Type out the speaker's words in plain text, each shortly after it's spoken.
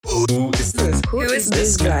Who is this? Who is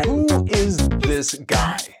this guy? Who is this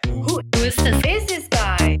guy? Who is this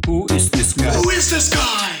guy? Who is this guy? Who is this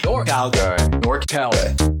guy? NorCal guy. NorCal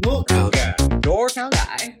guy. NorCal guy. NorCal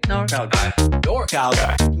Guy. NorCal guy. NorCal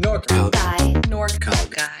guy. NorCal guy. Guy. NorCal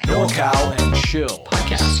guy. NorCal and Chill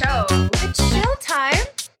podcast. Show. It's show time.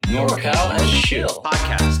 NorCal and Chill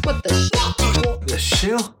podcast. What the The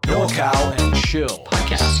Chill. NorCal and Chill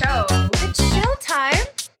podcast. show? It's show time.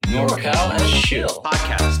 NorCal and Chill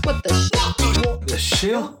podcast. What the The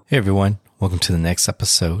Chill. Hey everyone, welcome to the next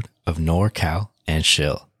episode of NorCal and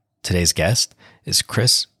Chill. Today's guest is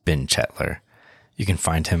Chris Binchetler. You can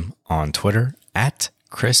find him on Twitter at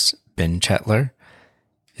Chris Binchetler.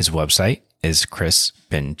 His website is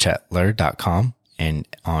chrisbinchetler.com and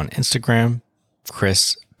on Instagram,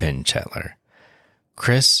 Chris Binchetler.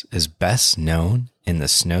 Chris is best known in the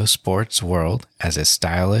snow sports world as a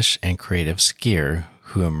stylish and creative skier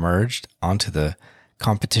who emerged onto the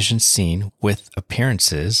competition scene with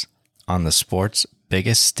appearances on the sport's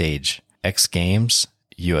biggest stage, X Games,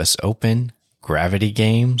 US Open, Gravity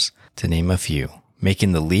Games, to name a few,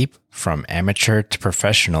 making the leap from amateur to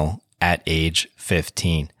professional at age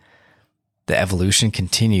 15. The evolution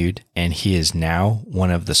continued, and he is now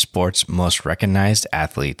one of the sport's most recognized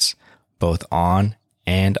athletes, both on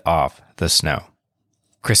and off the snow.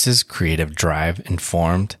 Chris's creative drive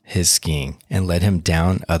informed his skiing and led him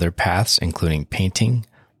down other paths, including painting,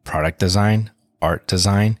 product design, art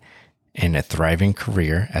design, and a thriving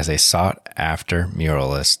career as a sought-after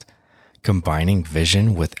muralist. Combining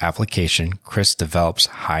vision with application, Chris develops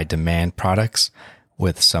high-demand products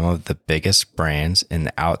with some of the biggest brands in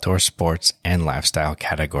the outdoor sports and lifestyle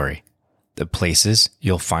category. The places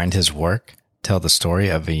you'll find his work tell the story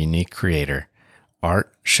of a unique creator.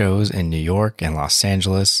 Art shows in New York and Los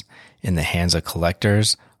Angeles, in the hands of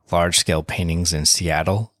collectors, large-scale paintings in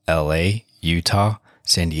Seattle, LA, Utah,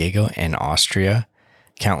 San Diego, and Austria,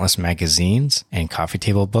 countless magazines and coffee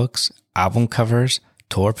table books, album covers,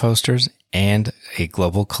 tour posters, and a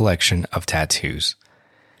global collection of tattoos.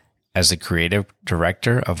 As the creative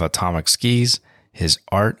director of Atomic Skis, his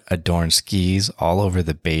art adorned skis all over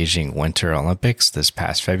the Beijing Winter Olympics this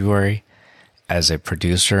past February. As a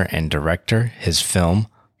producer and director, his film,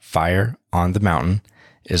 Fire on the Mountain,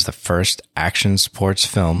 is the first action sports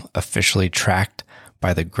film officially tracked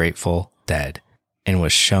by the Grateful Dead and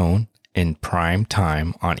was shown in prime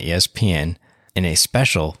time on ESPN in a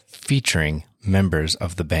special featuring members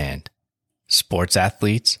of the band. Sports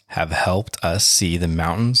athletes have helped us see the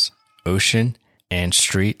mountains, ocean, and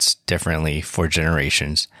streets differently for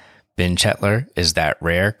generations. Binchetler is that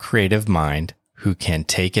rare creative mind who can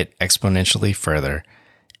take it exponentially further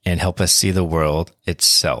and help us see the world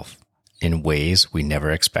itself in ways we never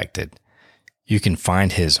expected. You can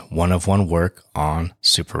find his one-of-one work on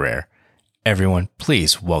Super Rare. Everyone,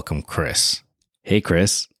 please welcome Chris. Hey,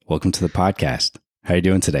 Chris. Welcome to the podcast. How are you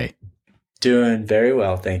doing today? Doing very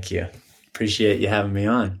well, thank you. Appreciate you having me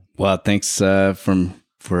on. Well, thanks for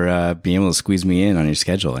being able to squeeze me in on your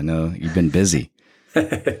schedule. I know you've been busy.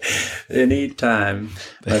 Anytime,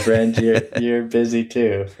 my friend. You're busy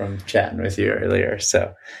too from chatting with you earlier.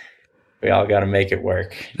 So we all got to make it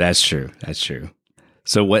work. That's true.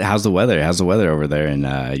 So how's the weather? How's the weather over there?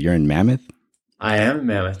 And you're in Mammoth? I am in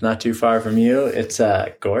Mammoth, not too far from you. It's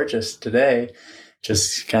gorgeous today.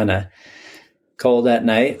 Just kind of cold at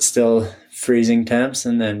night, still freezing temps,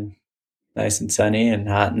 and then nice and sunny and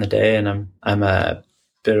hot in the day. And I'm a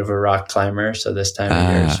bit of a rock climber, so this time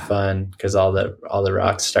of year is fun because all the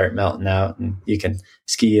rocks start melting out, and you can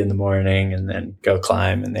ski in the morning and then go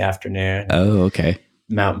climb in the afternoon. Oh, okay.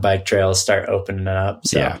 Mountain bike trails start opening up.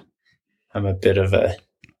 So yeah. I'm a bit of a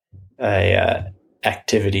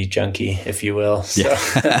activity junkie, if you will. So yeah.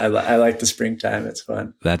 I like the springtime. It's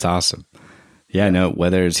fun. That's awesome. Yeah, no,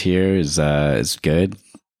 weather is here is good.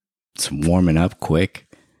 It's warming up quick,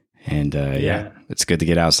 and it's good to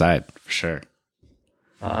get outside for sure.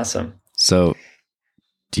 Awesome. So,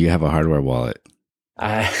 do you have a hardware wallet?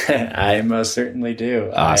 I most certainly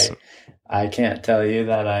do. Awesome. I can't tell you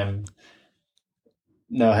that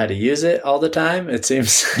know how to use it all the time. It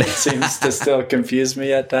seems to still confuse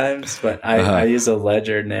me at times, but I use a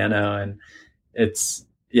Ledger Nano, and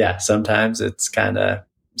sometimes it's kind of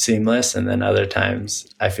seamless, and then other times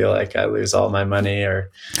I feel like I lose all my money or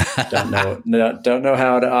don't know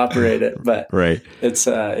how to operate it. But right. It's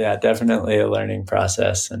definitely a learning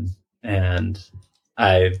process, and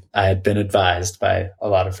I had been advised by a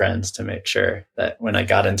lot of friends to make sure that when I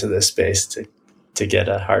got into this space to get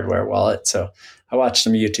a hardware wallet. So I watched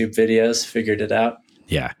some YouTube videos, figured it out.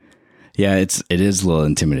 Yeah. It is a little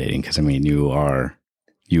intimidating because I mean you are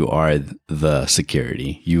You are the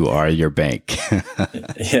security. You are your bank.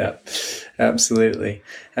 Yeah, absolutely.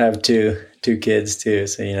 I have two kids too,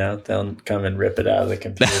 so they'll come and rip it out of the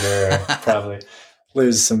computer or probably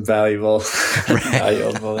lose some valuable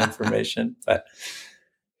information. But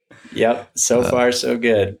yep, so far so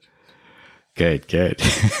good. Good.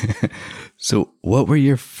 So what were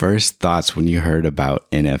your first thoughts when you heard about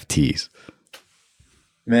NFTs?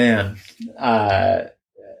 Man,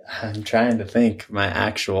 I'm trying to think my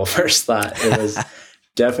actual first thought. It was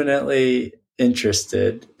definitely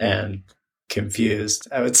interested and confused,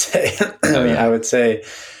 I would say. I would say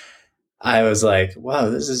I was like, wow,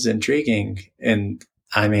 this is intriguing. And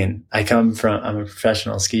I mean, I'm a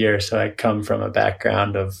professional skier, so I come from a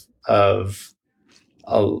background of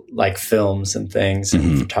like films and things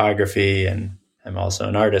and photography. And I'm also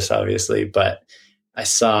an artist, obviously, but I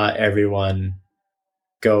saw everyone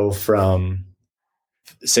go from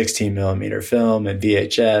 16 millimeter film and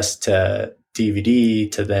VHS to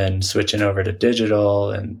DVD to then switching over to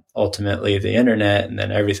digital and ultimately the internet. And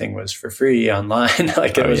then everything was for free online.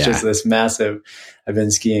 Like it was just this massive, I've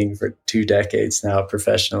been skiing for 2 decades now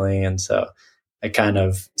professionally. And so I kind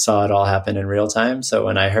of saw it all happen in real time. So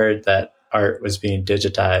when I heard that art was being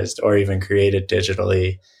digitized or even created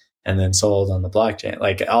digitally and then sold on the blockchain,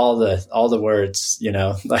 like all the words,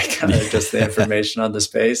 like kind of just the information on the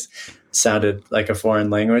space sounded like a foreign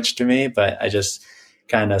language to me, but I just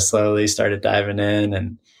kind of slowly started diving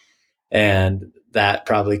in and that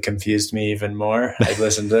probably confused me even more. I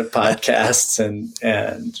listened to podcasts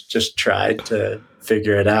and just tried to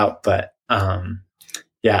figure it out. But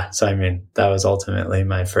so I mean, that was ultimately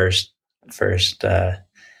my first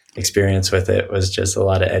experience with it, was just a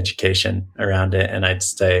lot of education around it. And I'd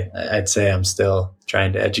say I'm still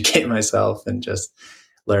trying to educate myself and just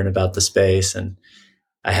learn about the space. And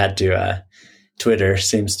I had to, Twitter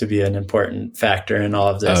seems to be an important factor in all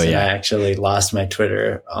of this. And I actually lost my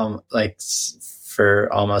Twitter,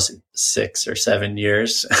 for almost 6 or 7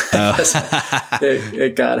 years.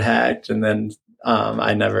 It got hacked, and then,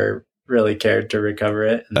 I never really cared to recover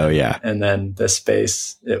it. And then the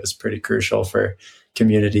space, it was pretty crucial for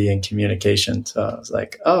community and communication. So I was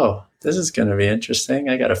like, oh, this is going to be interesting.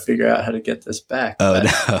 I got to figure out how to get this back.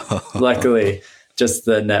 Luckily, just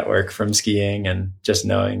the network from skiing and just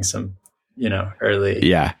knowing some,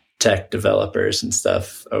 early tech developers and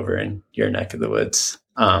stuff over in your neck of the woods,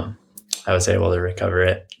 I was able to recover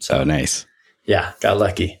it. So nice. Yeah, got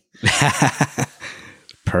lucky.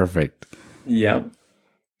 Perfect. Yep.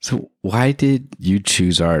 So why did you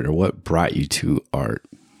choose art, or what brought you to art?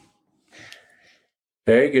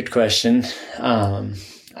 Very good question.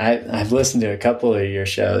 I've listened to a couple of your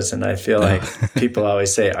shows, and I feel like people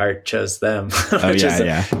always say art chose them, which is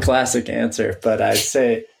a classic answer. But I'd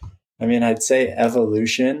say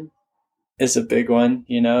evolution is a big one.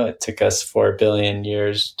 It took us 4 billion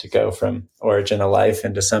years to go from origin of life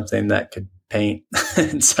into something that could paint.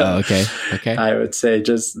 And so okay. I would say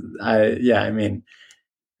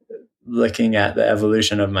looking at the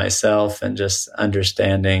evolution of myself and just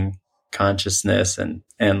understanding consciousness and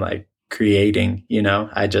like creating,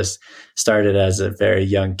 I just started as a very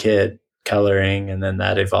young kid coloring, and then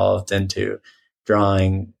that evolved into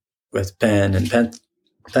drawing with pen and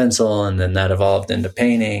pencil, and then that evolved into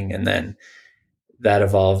painting, and then that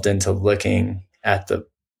evolved into looking at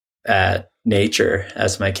nature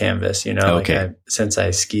as my canvas. Since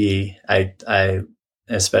I ski, I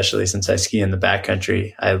especially since I ski in the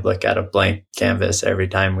backcountry, I look at a blank canvas every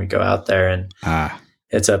time we go out there, and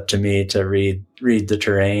it's up to me to read the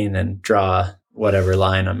terrain and draw whatever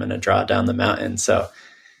line I'm going to draw down the mountain. So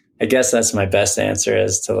I guess that's my best answer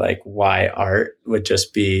as to like why art would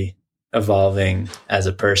just be evolving as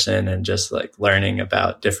a person and just like learning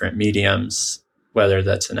about different mediums, whether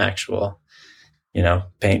that's an actual,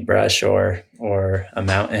 paintbrush or a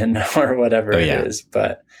mountain or whatever it is.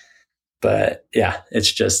 But yeah,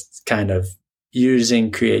 it's just kind of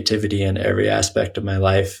using creativity in every aspect of my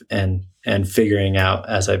life and figuring out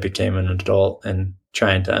as I became an adult and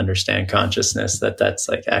trying to understand consciousness that's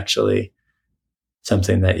like actually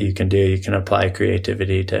something that you can do. You can apply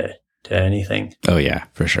creativity to anything. Oh yeah,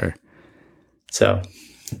 for sure. So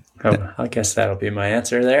I guess that'll be my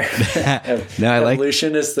answer there.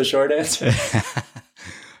 Evolution is the short answer.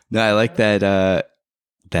 No, I like that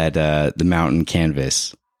the mountain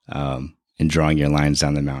canvas and drawing your lines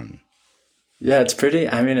down the mountain. Yeah, it's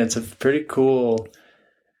a pretty cool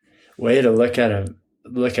way to look at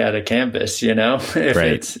a canvas, if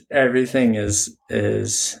it's everything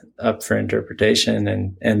is up for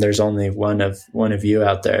interpretation and there's only one of you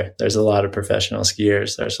out there. There's a lot of professional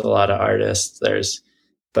skiers, there's a lot of artists,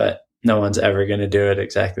 but no one's ever going to do it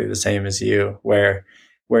exactly the same as you. Where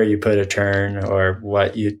where you put a turn or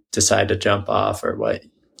what you decide to jump off or what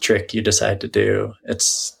trick you decide to do.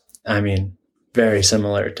 It's, I mean, very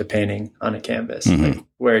similar to painting on a canvas, like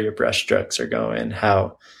where your brush strokes are going,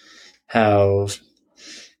 how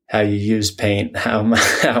you use paint, how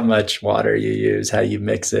much water you use, how you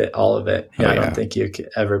mix it, all of it. I don't think you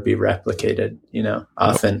could ever be replicated, you know,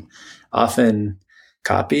 often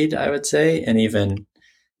copied, I would say. And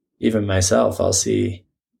even myself, I'll see,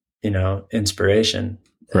 you know, inspiration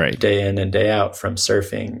day in and day out from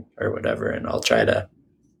surfing or whatever. And I'll try to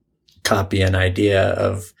copy an idea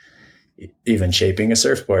of even shaping a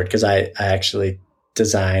surfboard. Cause I actually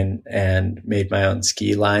designed and made my own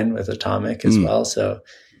ski line with Atomic as well. So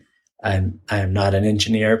I am not an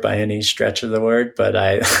engineer by any stretch of the word, but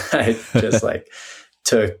I just like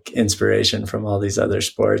took inspiration from all these other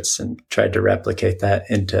sports and tried to replicate that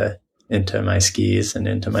into my skis and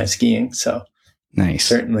into my skiing. So nice.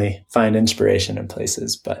 Certainly find inspiration in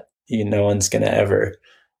places, but no one's going to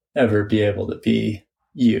ever be able to be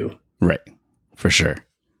you. Right. For sure.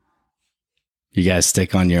 You got to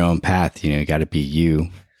stick on your own path. You know, you got to be you,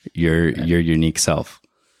 your unique self.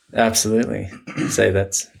 Absolutely. I'd say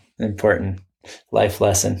that's an important life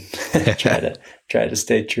lesson. try to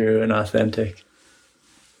stay true and authentic.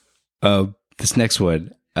 This next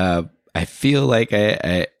one, I feel like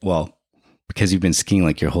well, because you've been skiing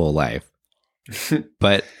like your whole life,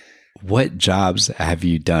 but what jobs have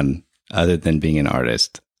you done other than being an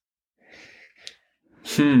artist?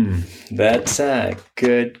 That's a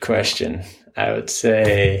good question. I would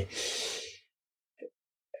say,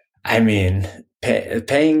 I mean,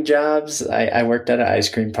 paying jobs. I worked at an ice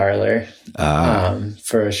cream parlor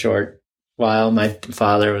for a short while. My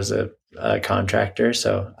father was a contractor,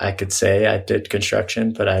 so I could say I did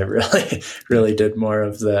construction, but I really did more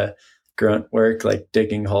of the grunt work, like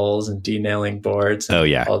digging holes and denailing boards. And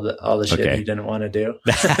all the shit he didn't want to do.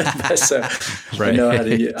 So I know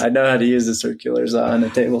how to use a circular saw and a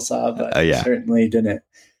table saw, but certainly didn't.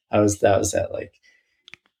 That was at like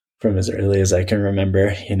from as early as I can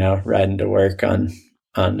remember, you know, riding to work on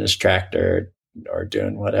this tractor or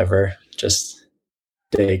doing whatever, just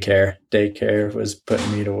daycare. Daycare was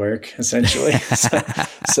putting me to work essentially.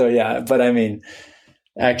 so yeah, but I mean,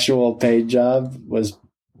 actual paid job was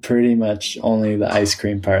pretty much only the ice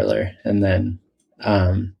cream parlor. And then,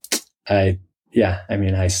 I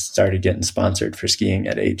started getting sponsored for skiing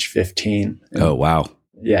at age 15. Oh, wow.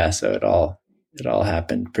 Yeah. So it all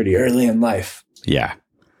happened pretty early in life. Yeah.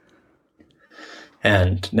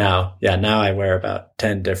 And now I wear about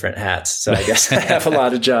 10 different hats. So I guess I have a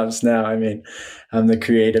lot of jobs now. I mean, I'm the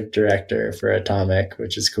creative director for Atomic,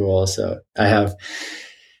 which is cool. So I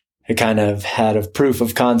kind of had a proof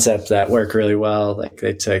of concept that worked really well. Like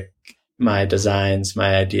they took my designs,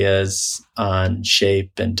 my ideas on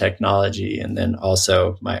shape and technology, and then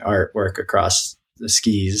also my artwork across the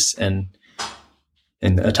skis. And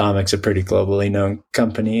Atomic's a pretty globally known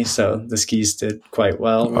company, so the skis did quite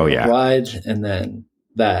well worldwide. And then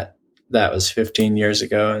that was 15 years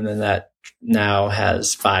ago, and then that now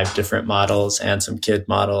has 5 different models and some kid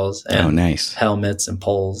models and helmets and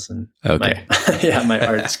poles. And my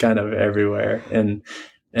art's kind of everywhere in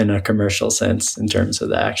a commercial sense in terms of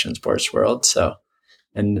the action sports world. So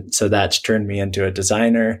that's turned me into a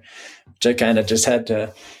designer, which I kind of just had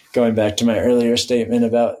to, going back to my earlier statement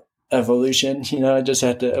about evolution, you know, I just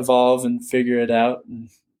had to evolve and figure it out and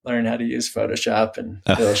learn how to use Photoshop and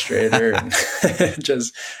Illustrator and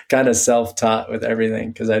just kind of self-taught with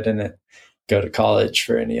everything because I didn't go to college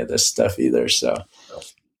for any of this stuff either. So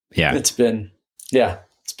it's been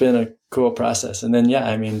a cool process. And then,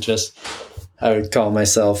 I mean, I would call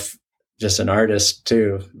myself just an artist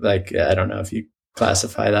too. Like, I don't know if you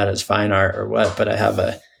classify that as fine art or what, but I have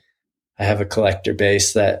a collector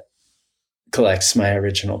base that collects my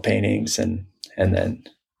original paintings and then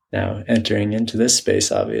now entering into this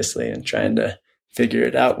space, obviously, and trying to figure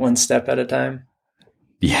it out one step at a time.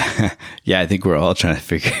 Yeah. Yeah. I think we're all trying to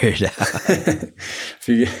figure it out. If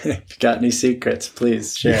you got any secrets,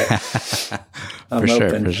 please share. I'm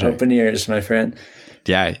open ears, my friend.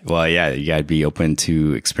 Yeah. Well, you gotta be open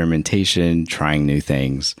to experimentation, trying new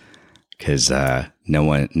things, because no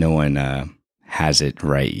one has it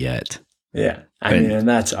right yet. Yeah. I mean, and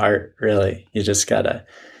that's art, really. You just gotta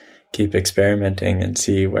keep experimenting and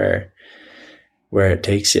see where it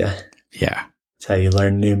takes you. Yeah. That's how you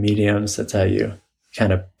learn new mediums. That's how you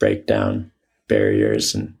kind of break down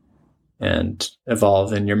barriers and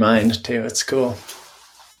evolve in your mind too. It's cool.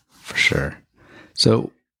 For sure.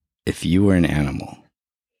 So if you were an animal,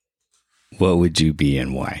 what would you be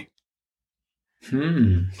and why?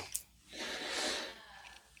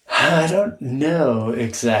 I don't know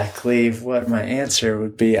exactly what my answer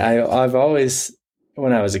would be. I've always,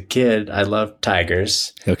 when I was a kid, I loved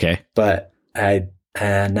tigers, Okay. but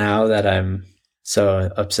now that I'm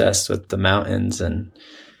so obsessed with the mountains and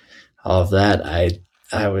all of that,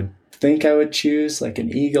 I would think I would choose like an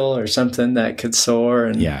eagle or something that could soar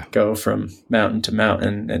and go from mountain to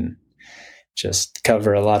mountain and just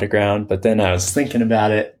cover a lot of ground. But then I was thinking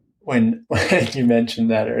about it when you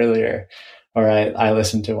mentioned that earlier, or I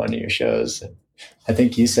listened to one of your shows. And I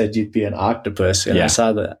think you said you'd be an octopus, and I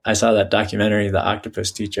saw that documentary, The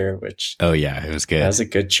Octopus Teacher, which it was good. That was a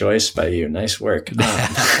good choice by you. Nice work.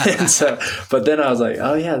 And so, but then I was like,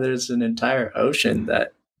 oh yeah, there's an entire ocean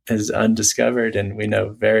that is undiscovered and we know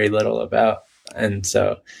very little about. And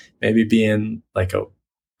so maybe being like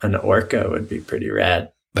an orca would be pretty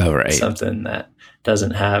rad. Oh, right. Something that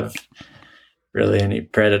doesn't have really any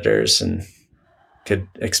predators and could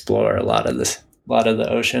explore a lot of the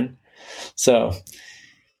ocean. So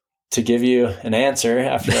to give you an answer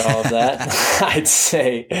after all of that, I'd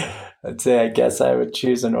say I guess I would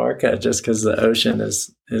choose an orca just because the ocean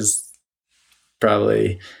is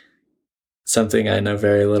probably something I know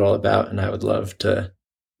very little about, and I would love to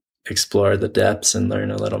explore the depths and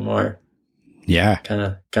learn a little more. Yeah. Kind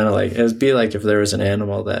of like, it would be like if there was an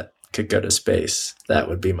animal that could go to space, that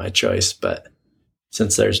would be my choice. But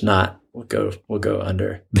since there's not, we'll go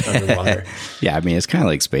underwater. Yeah. I mean, it's kind of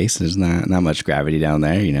like space. There's not much gravity down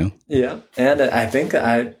there, you know? Yeah. And I think,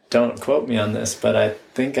 I don't quote me on this, but I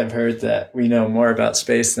think I've heard that we know more about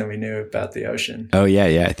space than we knew about the ocean. Oh yeah.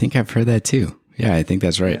 Yeah. I think I've heard that too. Yeah. I think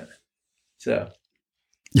that's right. Yeah. So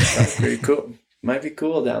that's pretty cool. Might be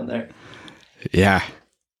cool down there. Yeah.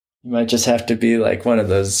 You might just have to be like one of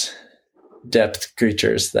those depth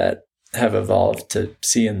creatures that have evolved to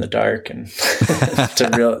see in the dark and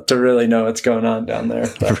to really know what's going on down there.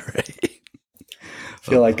 But Right. I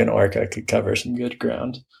feel like an orca could cover some good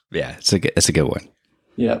ground. Yeah. It's a good one.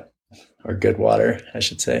 Yep. Or good water, I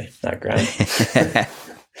should say, not ground.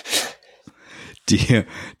 Do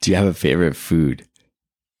you have a favorite food?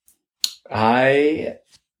 I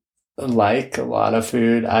like a lot of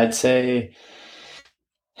food. I'd say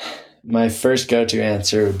my first go-to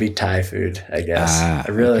answer would be Thai food, I guess. I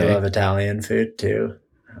really love Italian food too.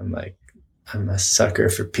 I'm a sucker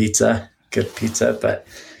for pizza, good pizza, but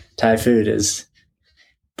Thai food is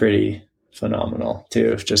pretty phenomenal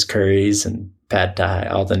too. Just curries and pad Thai,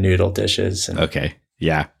 all the noodle dishes. And, Okay.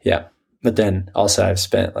 Yeah. yeah. But then also I've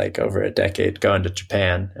spent like over a decade going to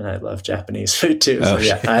Japan, and I love Japanese food too. So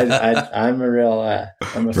yeah, I'm a real,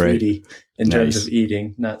 I'm a foodie in terms of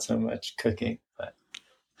eating, not so much cooking. But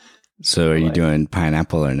so are you doing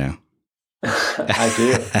pineapple or no? I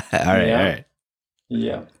do. All right.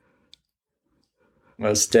 Yeah.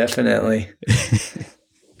 Most definitely.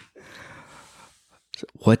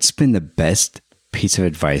 What's been the best piece of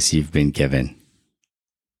advice you've been given?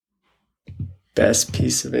 Best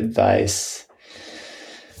piece of advice.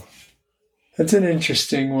 That's an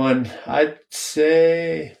interesting one. I'd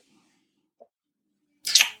say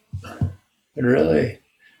really,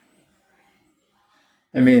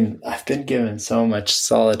 I mean, I've been given so much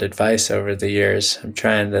solid advice over the years. I'm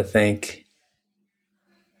trying to think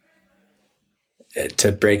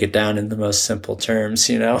to break it down in the most simple terms,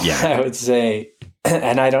 you know? Yeah. I would say,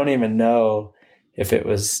 and I don't even know if it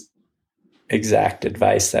was exact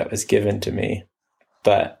advice that was given to me,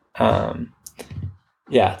 but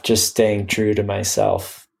yeah, just staying true to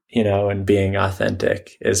myself, you know, and being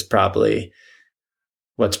authentic is probably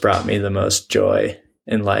what's brought me the most joy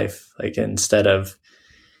in life. Like, instead of,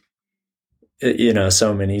 you know,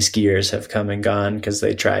 so many skiers have come and gone because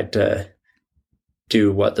they tried to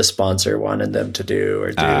do what the sponsor wanted them to do,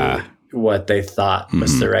 or do what they thought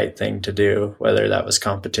was the right thing to do, whether that was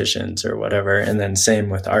competitions or whatever. And then same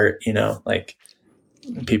with art, you know, like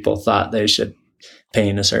people thought they should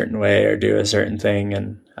paint a certain way or do a certain thing.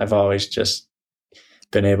 And I've always just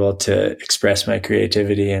been able to express my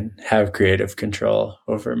creativity and have creative control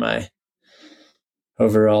over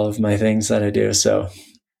all of my things that I do. So,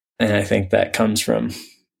 and I think that comes from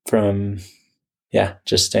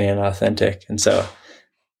just staying authentic. And so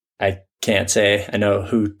I can't say I know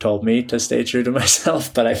who told me to stay true to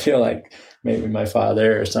myself, but I feel like maybe my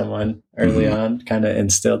father or someone early on kind of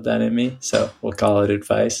instilled that in me. So we'll call it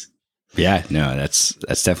advice. Yeah, no, that's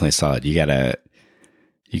definitely solid. You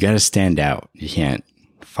gotta stand out. You can't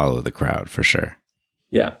follow the crowd, for sure.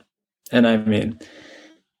 Yeah. And I mean,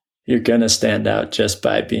 you're going to stand out just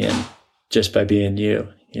by being you,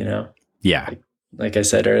 you know? Yeah. Like I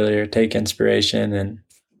said earlier, take inspiration and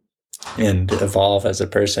evolve as a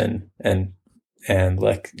person, and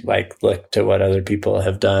look to what other people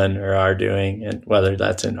have done or are doing, and whether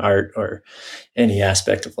that's in art or any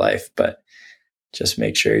aspect of life. But just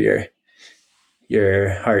make sure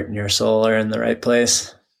your heart and your soul are in the right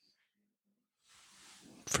place.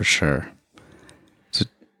 For sure. So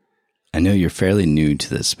I know you're fairly new to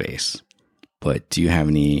this space, but do you have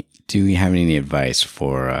any advice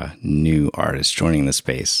for new artists joining the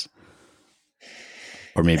space?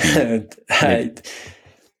 Or maybe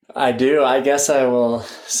I do. I guess I will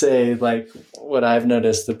say, like, what I've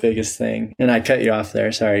noticed the biggest thing, and I cut you off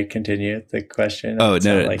there. Sorry, continue the question. Oh, It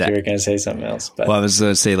sounded like you were going to say something else. But well, I was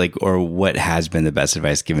going to say, like, or what has been the best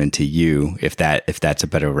advice given to you, if that's a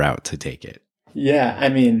better route to take it? Yeah, I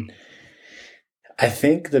mean, I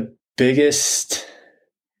think the best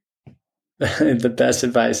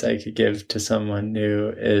advice I could give to someone new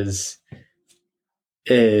is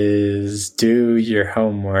do your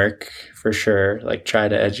homework for sure. Like, try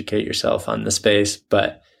to educate yourself on the space,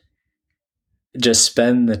 but just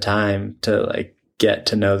spend the time to like get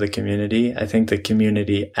to know the community. I think the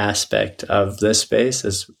community aspect of this space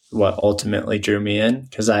is what ultimately drew me in,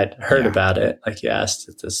 because I'd heard about it, like you asked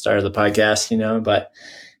at the start of the podcast, but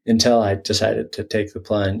until I decided to take the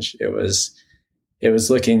plunge, it was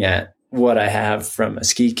looking at what I have from a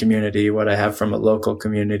ski community, what I have from a local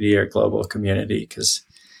community or global community, because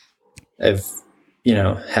I've,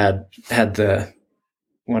 had the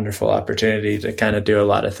wonderful opportunity to kind of do a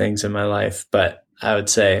lot of things in my life. But I would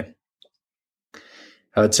say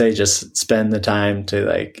just spend the time to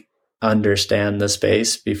like understand the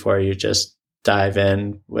space before you just dive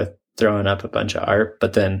in with throwing up a bunch of art.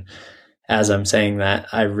 But then as I'm saying that,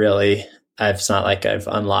 it's not like I've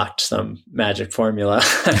unlocked some magic formula.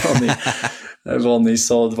 I've only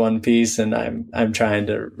sold one piece, and I'm trying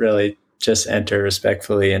to really just enter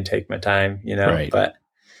respectfully and take my time, Right.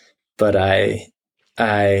 But I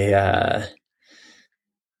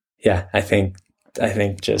think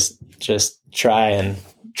just try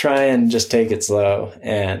and just take it slow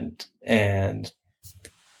and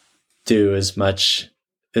do as much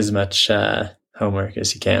homework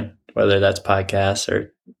as you can, whether that's podcasts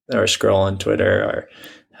or scroll on Twitter, or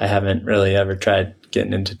I haven't really ever tried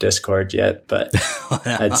getting into Discord yet, but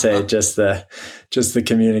I'd say just the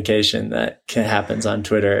communication that happens on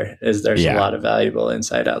Twitter there's a lot of valuable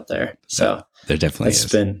insight out there. So there definitely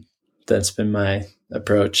that's been my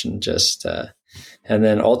approach, and just and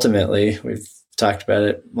then ultimately, we've talked about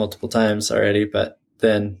it multiple times already, but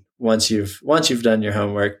then once you've done your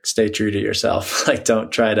homework, stay true to yourself. Like,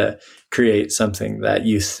 don't try to create something that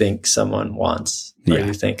you think someone wants, or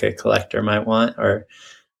you think a collector might want, or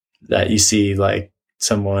that you see like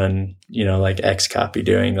someone, like X copy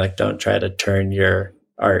doing. Like, don't try to turn your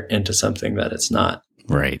art into something that it's not.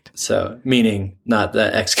 Right. So, meaning not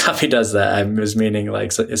that X copy does that. I was meaning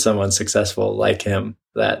like if someone's successful like him,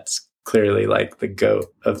 that's clearly like the GOAT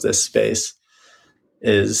of this space,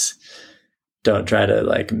 don't try to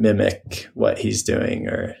like mimic what he's doing,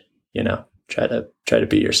 or, try to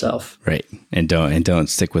be yourself. Right. And don't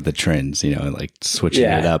stick with the trends, like switching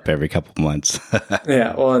it up every couple months.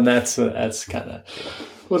 Yeah. Well, and that's kind of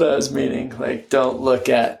what I was meaning. Like, don't look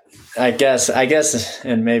at, I guess,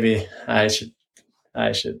 and maybe I should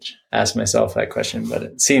ask myself that question, but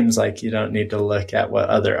it seems like you don't need to look at what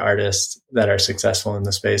other artists that are successful in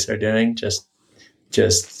the space are doing.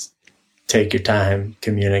 Just take your time,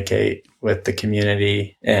 communicate with the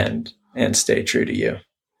community, and stay true to you.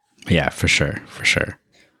 Yeah, for sure. For sure.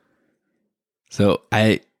 So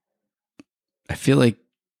I feel like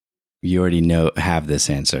you already have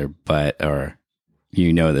this answer, or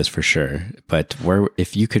this for sure, but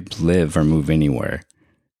if you could live or move anywhere,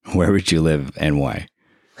 where would you live and why?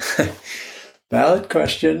 Valid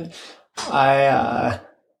question. I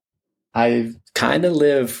kind of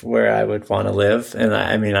live where I would want to live. And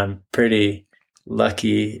I mean, I'm pretty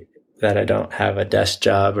lucky that I don't have a desk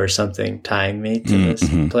job or something tying me to this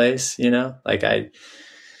place, like I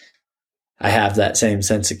have that same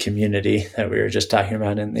sense of community that we were just talking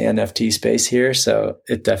about in the NFT space here. So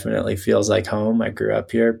it definitely feels like home. I grew up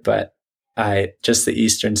here, but just the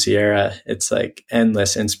Eastern Sierra, it's like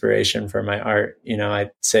endless inspiration for my art. I'd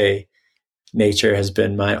say nature has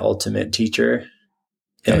been my ultimate teacher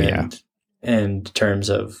in terms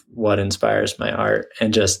of what inspires my art,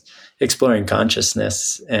 and just exploring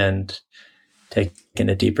consciousness and taking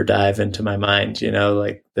a deeper dive into my mind.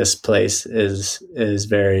 Like, this place is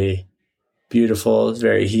very beautiful. It's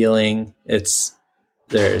very healing. It's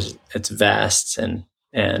vast and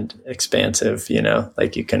expansive,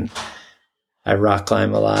 like I rock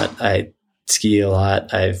climb a lot. I ski a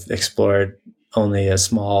lot. I've explored only a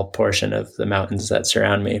small portion of the mountains that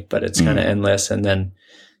surround me, but it's kind of endless. And then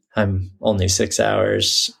I'm only 6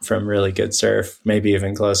 hours from really good surf, maybe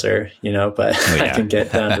even closer, but yeah. I can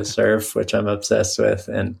get down to surf, which I'm obsessed with.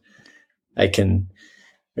 And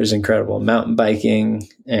there's incredible mountain biking,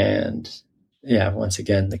 and once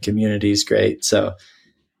again, the community is great. So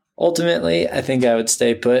ultimately I think I would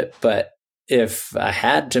stay put, but if I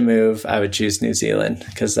had to move, I would choose New Zealand,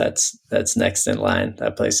 because that's next in line.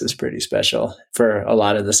 That place is pretty special for a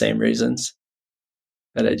lot of the same reasons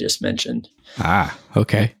that I just mentioned. Ah,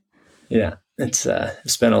 okay. Yeah, it's I've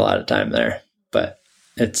spent a lot of time there, but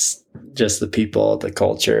it's just the people, the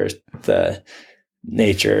culture, the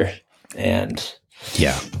nature, and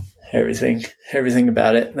everything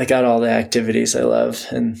about it. They got all the activities I love,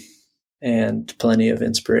 and plenty of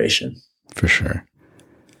inspiration. For sure.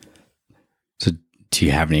 So do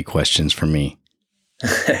you have any questions for me?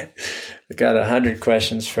 I got 100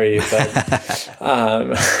 questions for you, but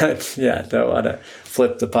don't want to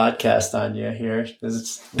flip the podcast on you here.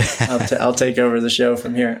 I'll take over the show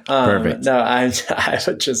from here. Perfect. No, I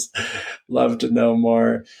would just love to know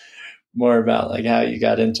more about like how you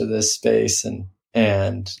got into this space,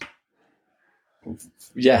 and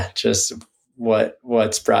just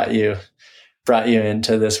what's brought you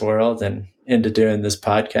into this world and into doing this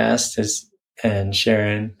podcast and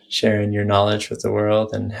sharing your knowledge with the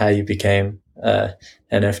world, and how you became a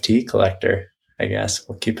NFT collector. I guess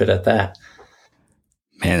we'll keep it at that.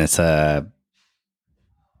 Man, that's a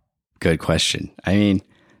good question. I mean,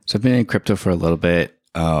 so I've been in crypto for a little bit,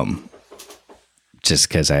 just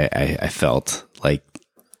because I felt like,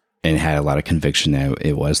 and had a lot of conviction that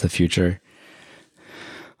it was the future.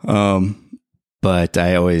 But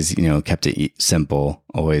I always, kept it simple,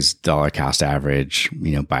 always dollar cost average,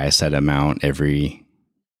 buy a set amount every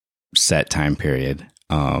set time period.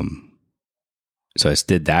 So I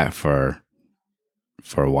did that for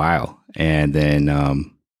a while, and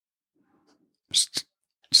then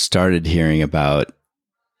started hearing about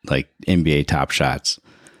like NBA Top Shots.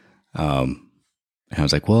 And I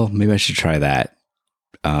was like, well, maybe I should try that,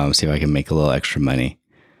 see if I can make a little extra money.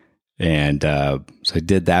 And so I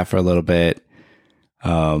did that for a little bit.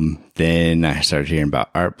 Then I started hearing about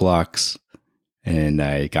art blocks, and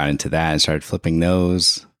I got into that and started flipping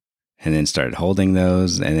those, and then started holding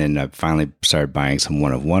those. And then I finally started buying some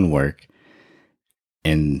one-of-one work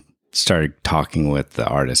and started talking with the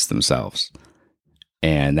artists themselves.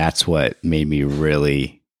 And that's what made me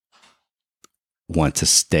really want to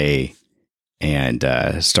stay and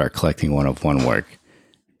start collecting one-of-one work,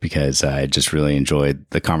 because I just really enjoyed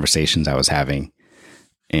the conversations I was having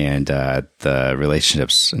and the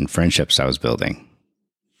relationships and friendships I was building.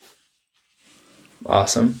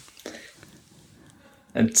 Awesome.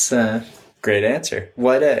 That's a great answer.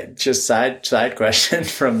 What just side question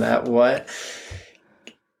from that. What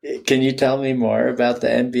can you tell me more about the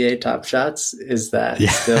NBA Top Shots? Is that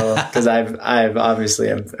still, because I've obviously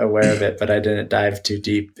am aware of it, but I didn't dive too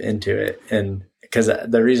deep into it. And because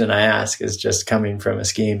the reason I ask is just coming from a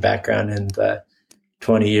skiing background and the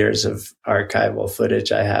 20 years of archival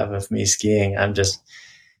footage I have of me skiing, I'm just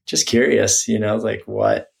curious, like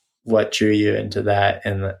what drew you into that?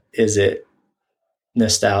 And is it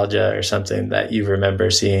nostalgia or something that you remember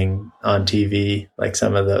seeing on TV, like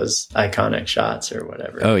some of those iconic shots or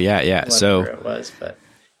whatever? Oh yeah. Whatever So it was, but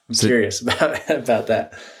I'm curious about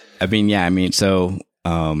that. So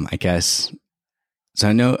I guess,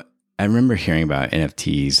 so I remember hearing about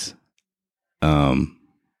NFTs,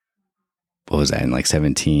 what was that, in like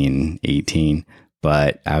 17, 18,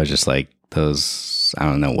 but I was just like, those, I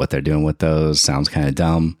don't know what they're doing with those. Sounds kind of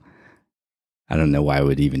dumb. I don't know why I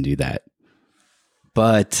would even do that.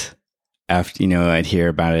 But after, I'd hear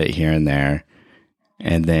about it here and there.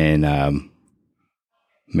 And then, the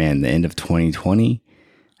end of 2020,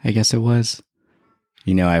 I guess it was,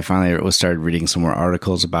 I finally started reading some more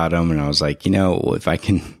articles about them. And I was like, if I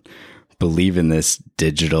can believe in this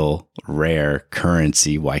digital rare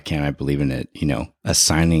currency, why can't I believe in it,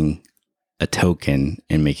 assigning a token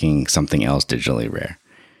and making something else digitally rare?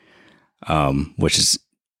 Which has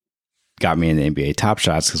got me into NBA Top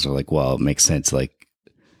Shots, because we're like, well, it makes sense. Like,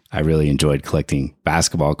 I really enjoyed collecting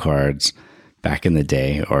basketball cards back in the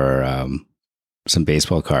day, or some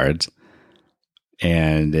baseball cards.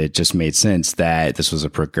 And it just made sense that this was a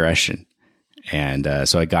progression. And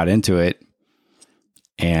so I got into it,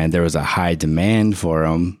 and there was a high demand for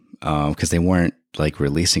them, because they weren't like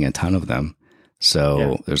releasing a ton of them.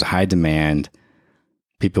 So there's a high demand.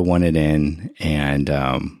 People wanted in, and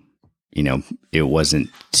it wasn't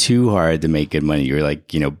too hard to make good money. You were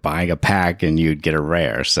like, buying a pack and you'd get a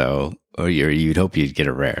rare. So, or you'd hope you'd get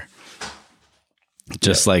a rare.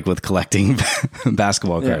 Just like with collecting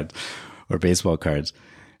basketball cards or baseball cards.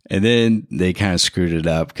 And then they kind of screwed it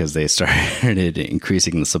up because they started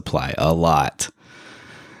increasing the supply a lot,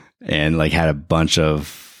 and like had a bunch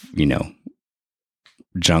of,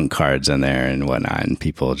 junk cards in there and whatnot. And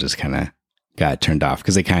people just kind of got turned off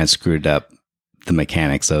because they kind of screwed up the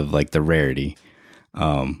mechanics of like the rarity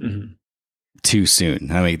too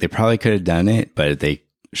soon. I mean, they probably could have done it, but they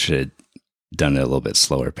should have done it a little bit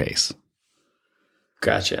slower pace.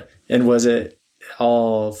 Gotcha. And was it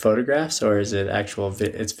all photographs or is it actual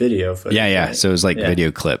it's video footage? Yeah. Right? So it was like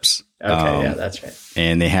video clips. Okay. Yeah, that's right.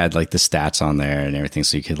 And they had like the stats on there and everything.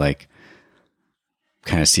 So you could like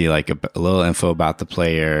kind of see like a little info about the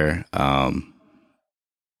player,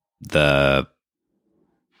 the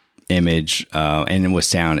image, and it was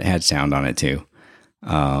sound. It had sound on it too,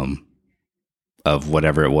 of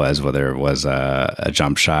whatever it was, whether it was a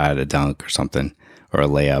jump shot, a dunk or something, or a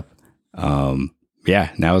layup.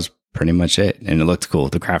 Yeah, that was pretty much it. And it looked cool.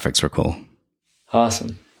 The graphics were cool.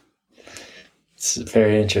 Awesome. It's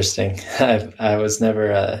very interesting. I was never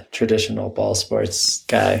a traditional ball sports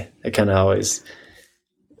guy. I kind of always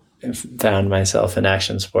found myself in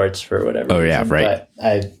action sports for whatever reason. Yeah, right.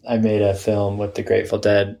 But I made a film with the Grateful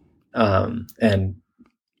Dead, and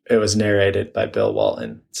it was narrated by Bill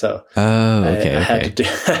Walton. So I had to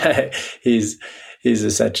do. He's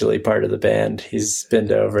essentially part of the band. He's been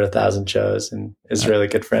to over 1,000 shows and is really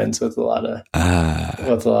good friends with a lot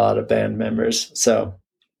of band members. So,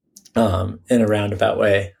 in a roundabout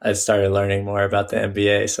way, I started learning more about the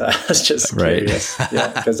NBA. So I was just curious,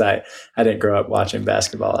 because I didn't grow up watching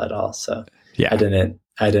basketball at all. So I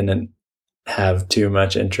didn't have too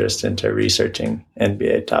much interest into researching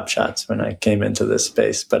NBA Top Shots when I came into this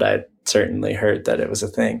space, but I certainly heard that it was a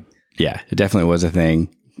thing. Yeah, it definitely was a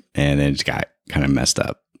thing, and then it just got kind of messed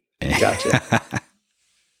up. Gotcha.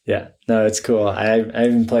 Yeah, no, it's cool. I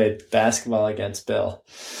even played basketball against Bill.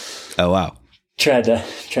 Oh wow! Tried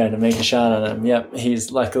to make a shot on him. Yep,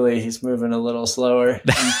 he's moving a little slower.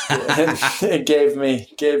 It gave me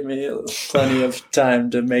plenty of time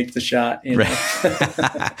to make the shot. Yeah.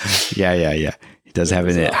 He does have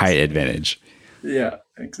a height advantage. Yeah,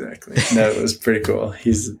 exactly. No, it was pretty cool.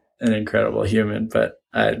 He's an incredible human, but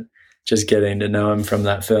just getting to know him from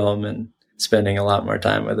that film and spending a lot more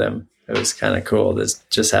time with him, it was kind of cool to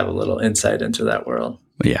just have a little insight into that world.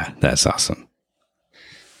 Yeah, that's awesome.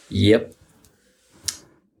 Yep.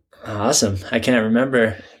 Awesome. I can't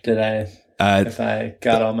remember if I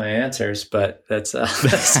got all my answers, but that's I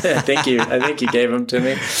think you gave them to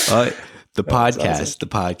me. The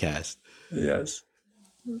podcast. Yes.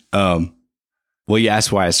 Well, you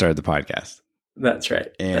asked why I started the podcast. That's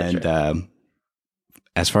right. And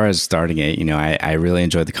as far as starting it, I really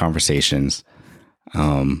enjoyed the conversations.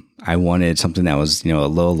 I wanted something that was, a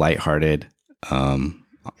little lighthearted, a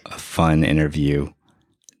fun interview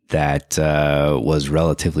that was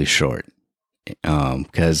relatively short.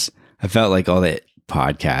 Because I felt like all the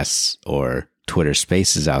podcasts or Twitter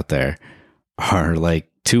spaces out there are like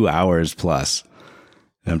 2 hours plus.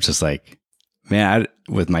 And I'm just like, man,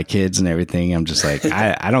 with my kids and everything, I'm just like,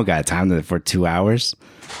 I don't got time for 2 hours.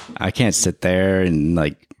 I can't sit there and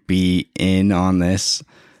like be in on this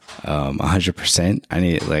 100%. I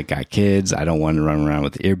need got kids. I don't want to run around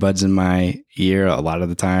with earbuds in my ear a lot of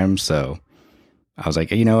the time. So I was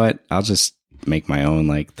like, you know what? I'll just make my own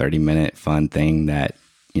 30-minute fun thing that,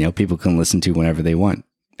 people can listen to whenever they want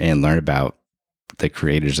and learn about the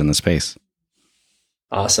creators in the space.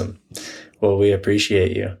 Awesome. Well, we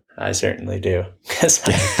appreciate you. I certainly do, because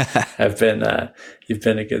you've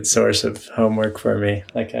been a good source of homework for me.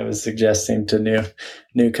 Like I was suggesting to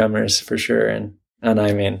newcomers for sure. And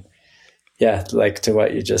I mean, yeah, to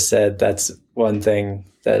what you just said, that's one thing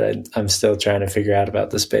that I'm still trying to figure out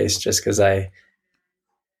about the space, just because I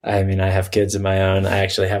have kids of my own. I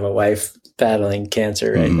actually have a wife battling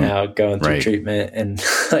cancer right now, going through treatment, and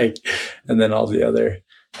and then all the other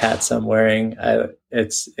hats I'm wearing.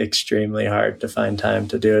 It's extremely hard to find time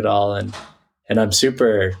to do it all. And I'm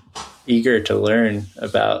super eager to learn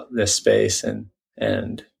about this space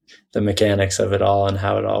and the mechanics of it all and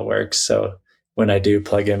how it all works. So when I do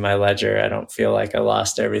plug in my ledger, I don't feel like I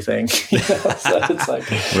lost everything. So it's like,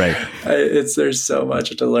 there's so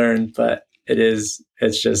much to learn, but it's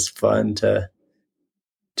just fun to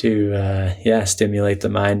stimulate the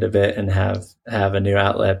mind a bit and have a new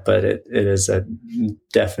outlet. But it is a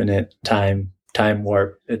definite time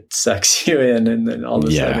warp. It sucks you in, and then all of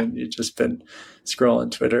a sudden you've just been scrolling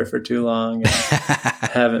Twitter for too long and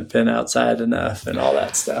haven't been outside enough and all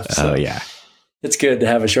that stuff. So it's good to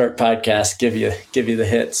have a short podcast, give you the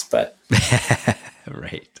hits, but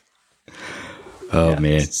right. Oh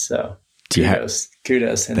man. So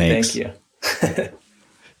kudos and thanks. thank you.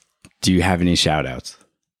 Do you have any shout outs?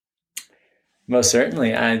 Most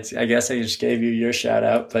certainly. I guess I just gave you your shout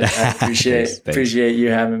out, but I appreciate you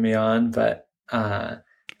having me on. But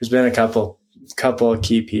there's been a couple of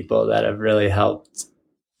key people that have really helped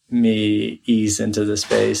me ease into the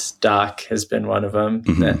space. Doc has been one of them.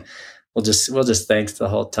 Mm-hmm. That we'll just thank the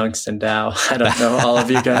whole Tungsten DAO. I don't know all of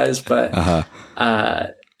you guys, but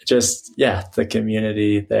the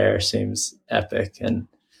community there seems epic, and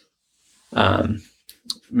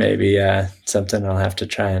maybe something I'll have to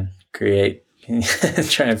try and create,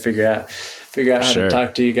 try and figure out how to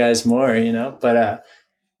talk to you guys more, but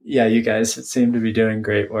you guys seem to be doing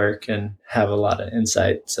great work and have a lot of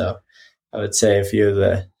insight. So I would say a few of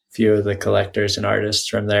the collectors and artists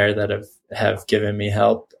from there that have given me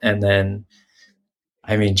help. And then,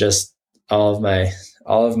 I mean, just all of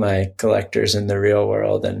my collectors in the real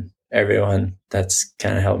world and everyone that's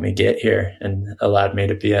kind of helped me get here and allowed me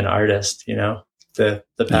to be an artist. The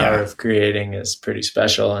power of creating is pretty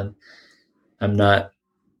special, and I'm not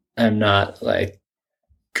like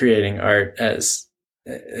creating art as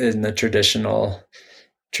in the traditional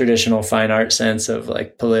fine art sense of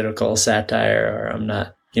like political satire, or I'm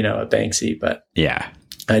not, a Banksy, but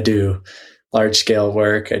I do large scale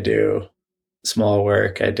work. I do small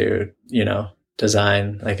work. I do,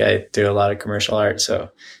 design. Like I do a lot of commercial art. So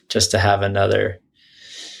just to have another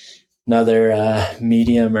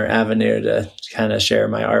medium or avenue to kind of share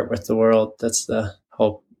my art with the world. That's the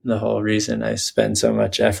whole reason I spend so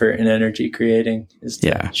much effort and energy creating, is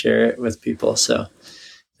to share it with people. So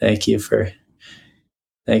thank you for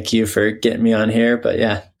getting me on here. But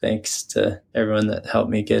thanks to everyone that helped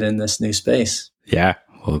me get in this new space. Yeah.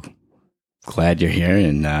 Well, glad you're here,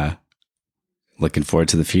 and looking forward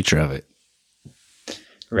to the future of it.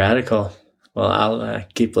 Radical. Well, I'll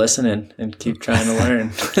keep listening and keep trying to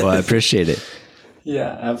learn. Well, I appreciate it.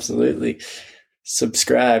 Yeah, absolutely.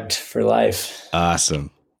 Subscribed for life.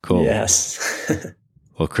 Awesome. Cool. Yes.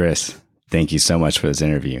 Well, Chris, thank you so much for this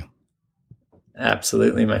interview.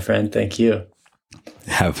 Absolutely, my friend. Thank you.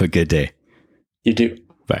 Have a good day. You too.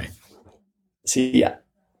 Bye. See ya.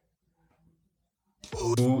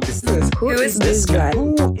 Who is this? Who is this guy?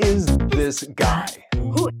 Who is this guy?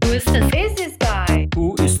 Who is this? Who is this guy?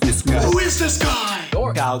 Who is this guy? Who is this guy?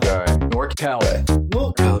 NorCal guy. NorCal guy.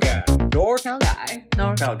 NorCal guy. NorCal Guy.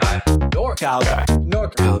 NorCal guy. NorCal guy.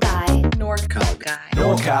 NorCal guy. Guy. NorCal guy.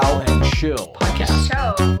 NorCal and Chill podcast.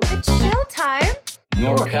 Show. It's show time.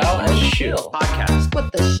 NorCal and Chill podcast. What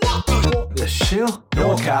the The Chill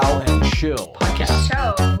NorCal and Chill podcast.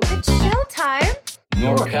 show? It's show time.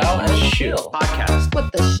 NorCal and Chill podcast.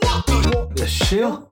 What the The Chill